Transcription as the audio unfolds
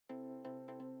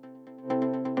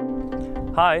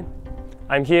Hi,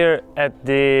 I'm here at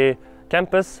the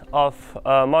campus of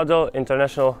Model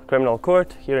International Criminal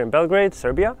Court here in Belgrade,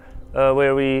 Serbia,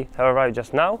 where we have arrived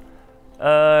just now.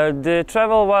 The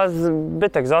travel was a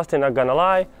bit exhausting, not gonna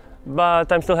lie,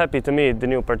 but I'm still happy to meet the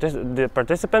new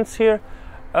participants here.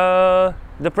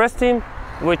 The press team,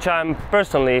 which I'm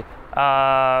personally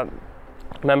a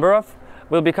member of,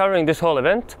 will be covering this whole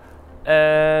event,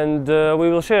 and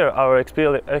we will share our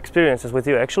experiences with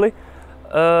you actually.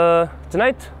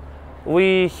 Tonight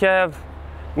we have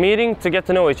meeting to get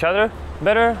to know each other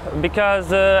better,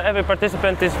 because every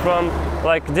participant is from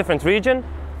like different region.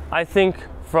 I think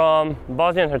from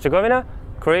Bosnia and Herzegovina,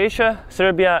 Croatia,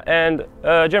 Serbia and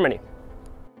Germany.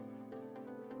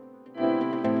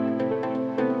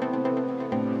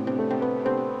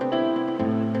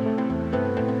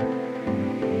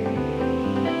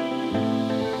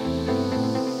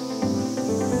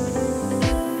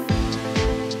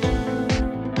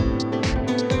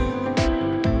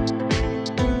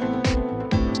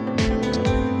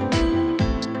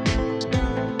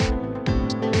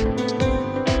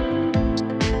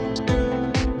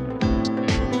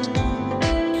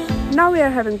 Now we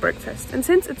are having breakfast, and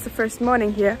since it's the first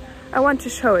morning here, I want to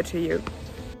show it to you.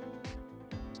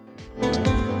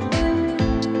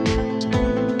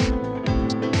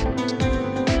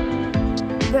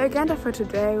 The agenda for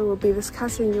today will be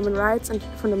discussing human rights and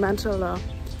fundamental law.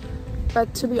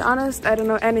 But to be honest, I don't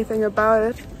know anything about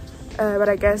it, but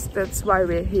I guess that's why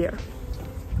we're here.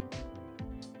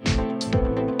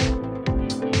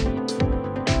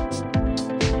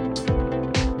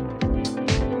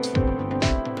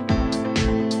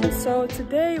 So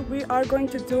today we are going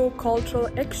to do cultural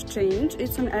exchange.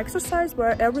 It's an exercise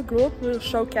where every group will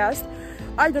showcase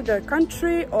either their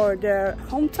country or their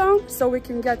hometown, so we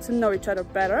can get to know each other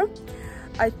better.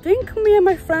 I think me and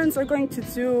my friends are going to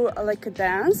do like a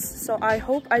dance, so I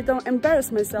hope I don't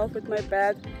embarrass myself with my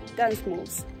bad dance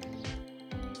moves.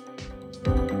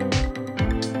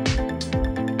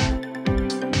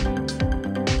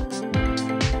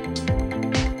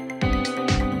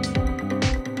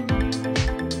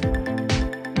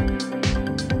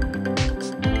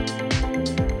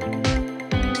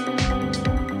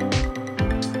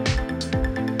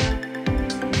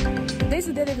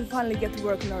 Today we finally get to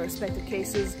work on our respective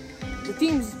cases. The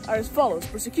teams are as follows: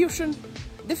 prosecution,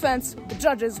 defense, the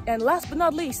judges, and last but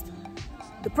not least,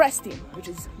 the press team, which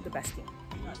is the best team.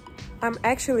 I'm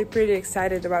actually pretty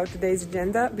excited about today's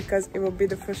agenda because it will be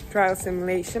the first trial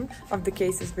simulation of the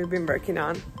cases we've been working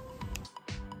on.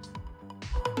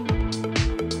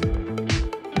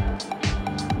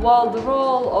 Well, the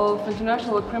role of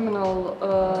international criminal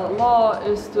law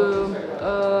is to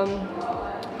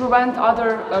prevent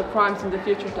other crimes in the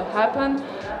future to happen,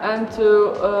 and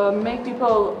to make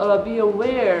people be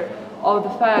aware of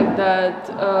the fact that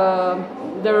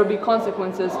there will be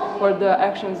consequences for the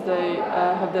actions they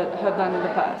have done in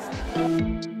the past.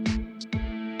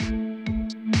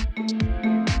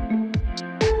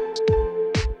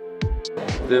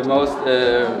 The most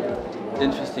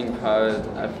interesting part,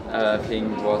 I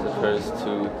think, was at first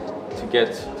to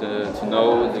get to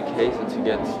know the case and to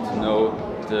get to know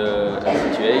the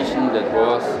situation that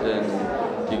was in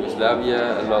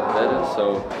Yugoslavia a lot better, so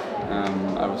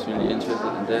I was really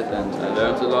interested in that and I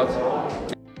learned a lot.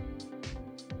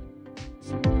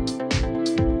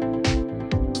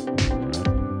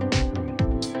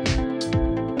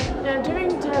 During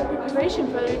the preparation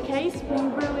for the case,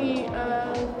 we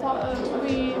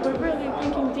were really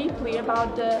thinking deeply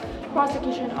about the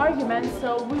prosecution arguments.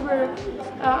 So we were,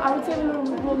 I would say, we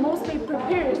were mostly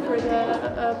prepared for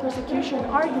the prosecution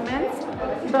arguments.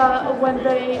 But when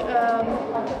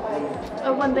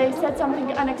they said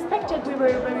something unexpected, we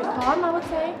were very calm, I would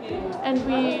say, and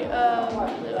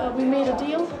we made a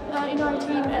deal in our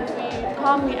team, and we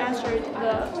calmly answered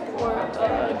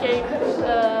gave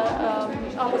the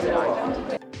opposite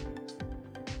argument.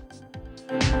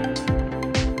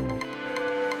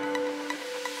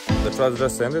 The trials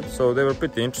just ended, so they were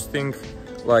pretty interesting.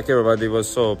 Like, everybody was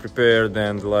so prepared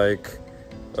and like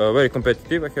very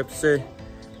competitive, I have to say.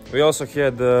 We also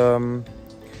had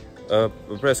a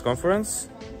press conference,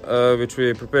 which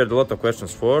we prepared a lot of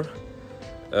questions for,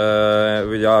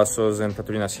 with Jasos and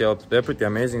Katarina's help. They're pretty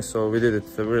amazing, so we did it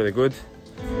really good.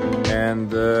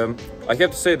 And I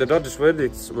have to say the judges'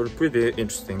 verdicts were pretty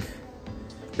interesting.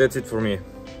 That's it for me.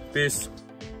 Peace.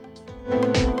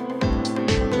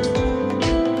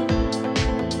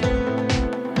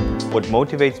 What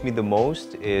motivates me the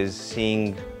most is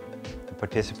seeing the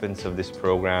participants of this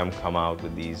program come out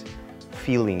with these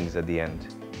feelings at the end.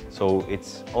 So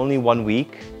it's only 1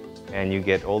 week and you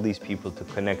get all these people to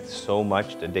connect so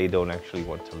much that they don't actually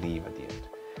want to leave at the end.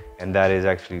 And that is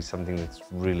actually something that's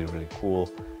really, really cool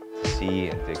to see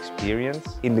and to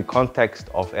experience. In the context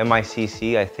of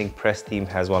MICC, I think Press Team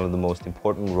has one of the most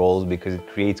important roles because it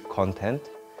creates content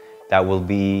that will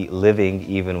be living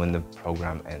even when the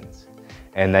program ends.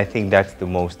 And I think that's the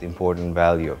most important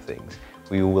value of things.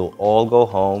 We will all go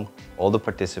home, all the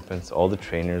participants, all the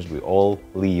trainers, we all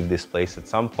leave this place at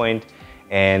some point.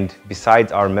 And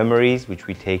besides our memories, which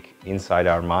we take inside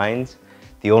our minds,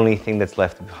 the only thing that's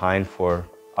left behind for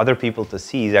other people to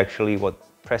see is actually what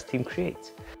Press Team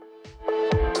creates.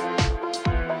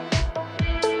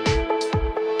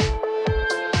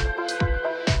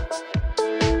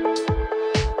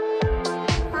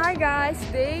 Hi guys,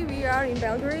 today we are in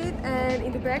Belgrade and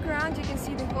in the background you can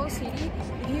see the whole city.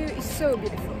 The view is so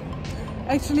beautiful.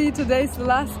 Actually, today is the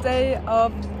last day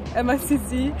of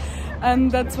MICC,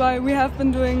 and that's why we have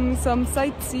been doing some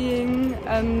sightseeing,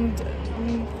 and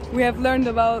we have learned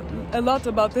a lot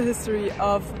about the history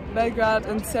of Belgrade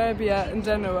and Serbia in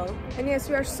general. And yes,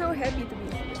 we are so happy to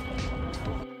be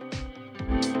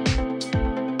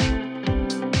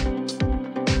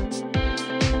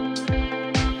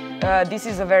here. This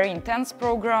is a very intense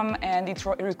program and it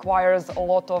requires a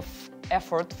lot of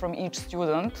effort from each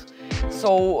student.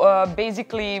 So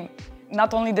basically,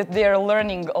 not only that they're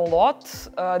learning a lot,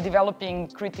 developing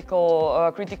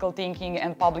critical thinking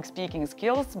and public speaking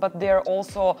skills, but they're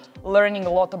also learning a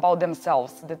lot about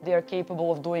themselves, that they're capable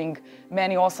of doing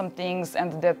many awesome things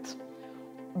and that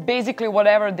basically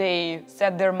whatever they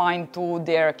set their mind to,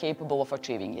 they're capable of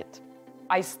achieving it.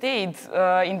 I stayed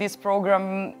in this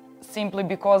program simply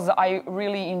because I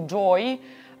really enjoy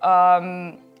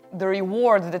the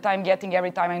reward that I'm getting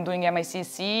every time I'm doing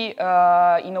MICC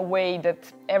in a way that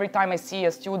every time I see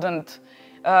a student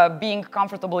being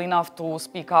comfortable enough to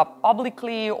speak up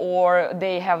publicly, or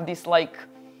they have this like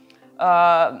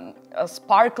a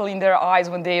sparkle in their eyes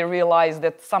when they realize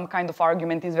that some kind of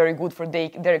argument is very good for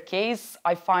their case,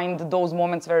 I find those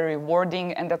moments very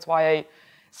rewarding, and that's why I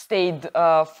stayed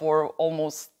for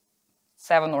almost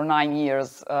 7 or 9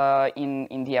 years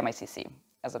in the MICC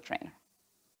as a trainer.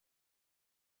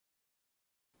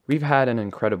 We've had an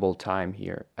incredible time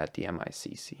here at the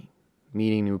MICC,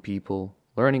 meeting new people,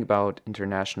 learning about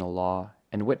international law,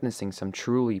 and witnessing some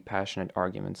truly passionate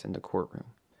arguments in the courtroom.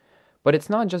 But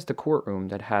it's not just the courtroom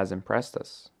that has impressed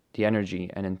us. The energy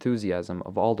and enthusiasm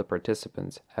of all the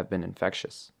participants have been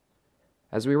infectious.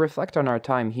 As we reflect on our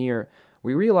time here,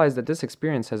 we realize that this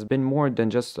experience has been more than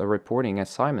just a reporting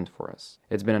assignment for us.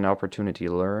 It's been an opportunity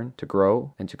to learn, to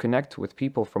grow, and to connect with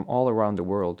people from all around the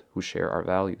world who share our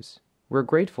values. We're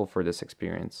grateful for this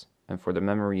experience and for the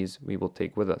memories we will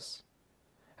take with us.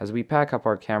 As we pack up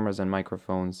our cameras and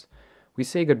microphones, we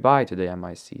say goodbye to the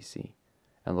MICC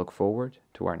and look forward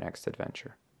to our next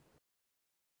adventure.